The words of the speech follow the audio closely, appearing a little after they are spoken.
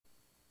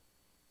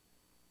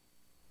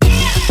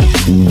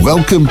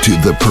Welcome to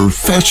the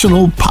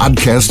Professional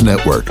Podcast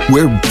Network,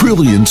 where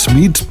brilliance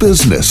meets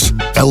business.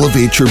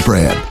 Elevate your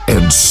brand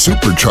and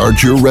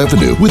supercharge your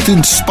revenue with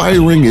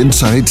inspiring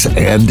insights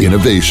and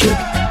innovation.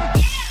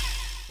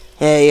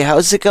 Hey,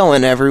 how's it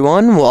going,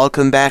 everyone?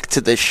 Welcome back to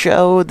the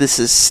show. This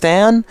is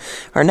Stan.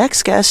 Our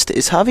next guest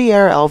is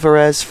Javier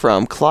Alvarez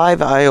from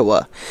Clive,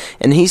 Iowa,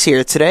 and he's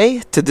here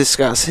today to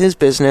discuss his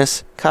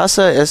business,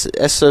 Casa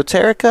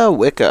Esoterica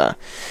Wicca.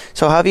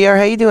 So, Javier,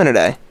 how you doing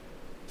today?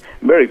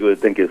 Very good,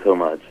 thank you so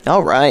much.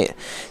 All right.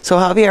 So,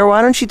 Javier,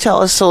 why don't you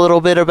tell us a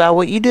little bit about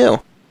what you do?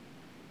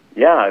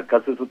 Yeah,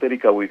 Casa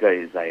Esoterica Wicca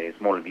is a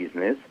small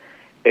business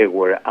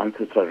where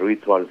ancestral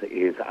rituals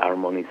is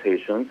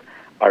harmonizations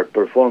are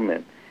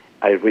performed.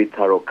 I read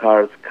tarot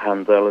cards,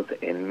 candles,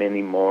 and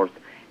many more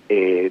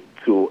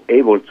to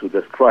able to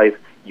describe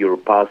your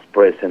past,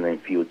 present, and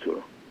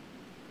future.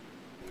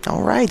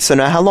 All right. So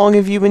now, how long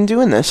have you been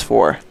doing this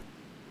for?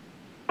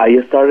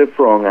 I started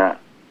from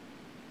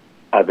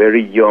a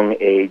very young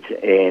age,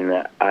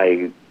 and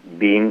I've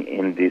been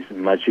in this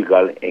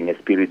magical and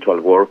spiritual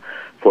world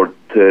for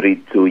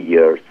 32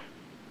 years.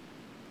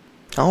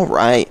 All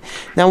right.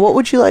 Now, what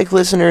would you like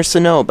listeners to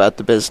know about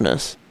the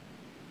business?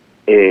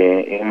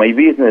 In my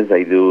business,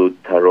 I do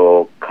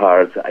tarot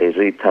cards. I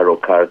read tarot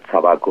cards,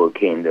 tobacco,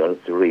 candles,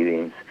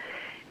 readings,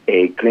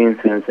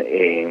 cleansings,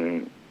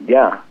 and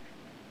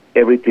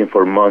everything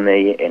for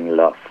money and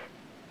love.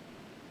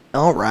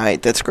 All right,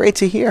 that's great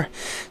to hear.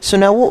 So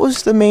now, what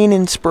was the main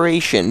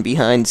inspiration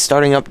behind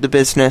starting up the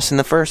business in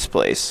the first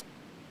place?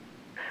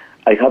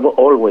 I have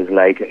always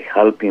liked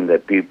helping the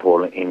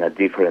people in a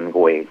different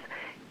ways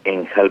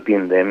and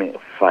helping them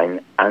find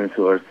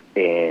answers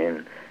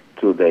to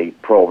their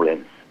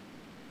problems.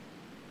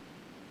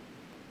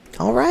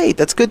 All right,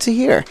 that's good to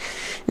hear.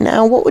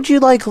 Now, what would you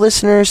like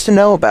listeners to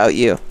know about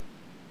you?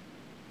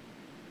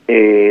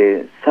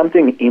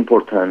 Something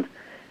important.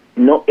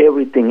 Not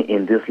everything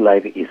in this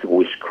life is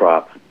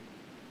witchcraft.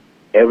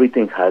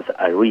 Everything has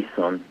a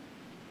reason.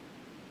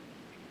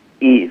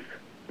 If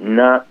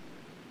not,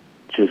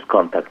 just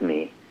contact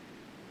me.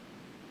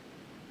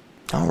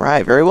 All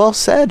right, very well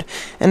said.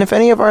 And if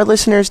any of our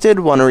listeners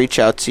did want to reach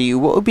out to you,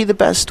 what would be the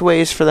best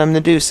ways for them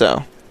to do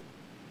so?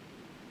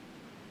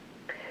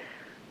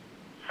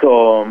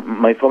 So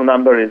my phone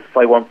number is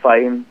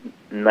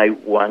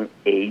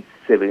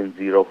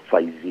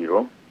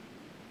 515-918-7050.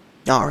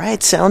 All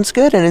right, sounds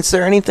good. And is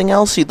there anything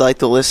else you'd like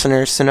the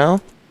listeners to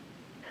know?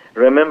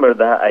 Remember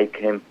that I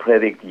can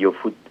predict your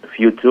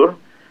future,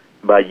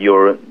 but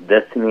your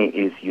destiny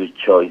is your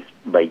choice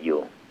by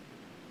you.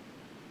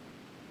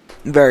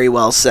 Very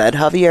well said.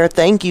 Javier,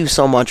 thank you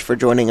so much for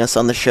joining us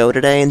on the show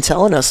today and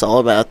telling us all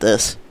about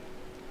this.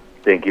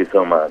 Thank you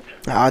so much.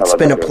 It's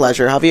been a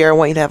pleasure. Javier, I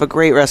want you to have a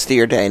great rest of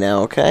your day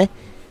now, okay?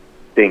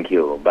 Thank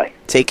you. Bye.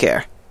 Take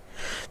care.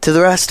 To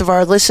the rest of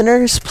our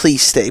listeners,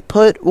 please stay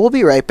put. We'll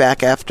be right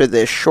back after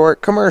this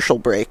short commercial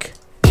break.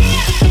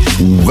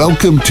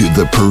 Welcome to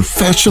the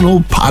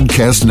Professional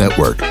Podcast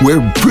Network, where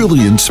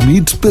brilliance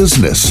meets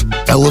business.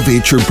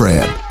 Elevate your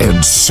brand and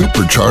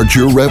supercharge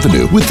your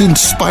revenue with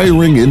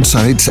inspiring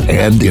insights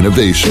and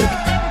innovation.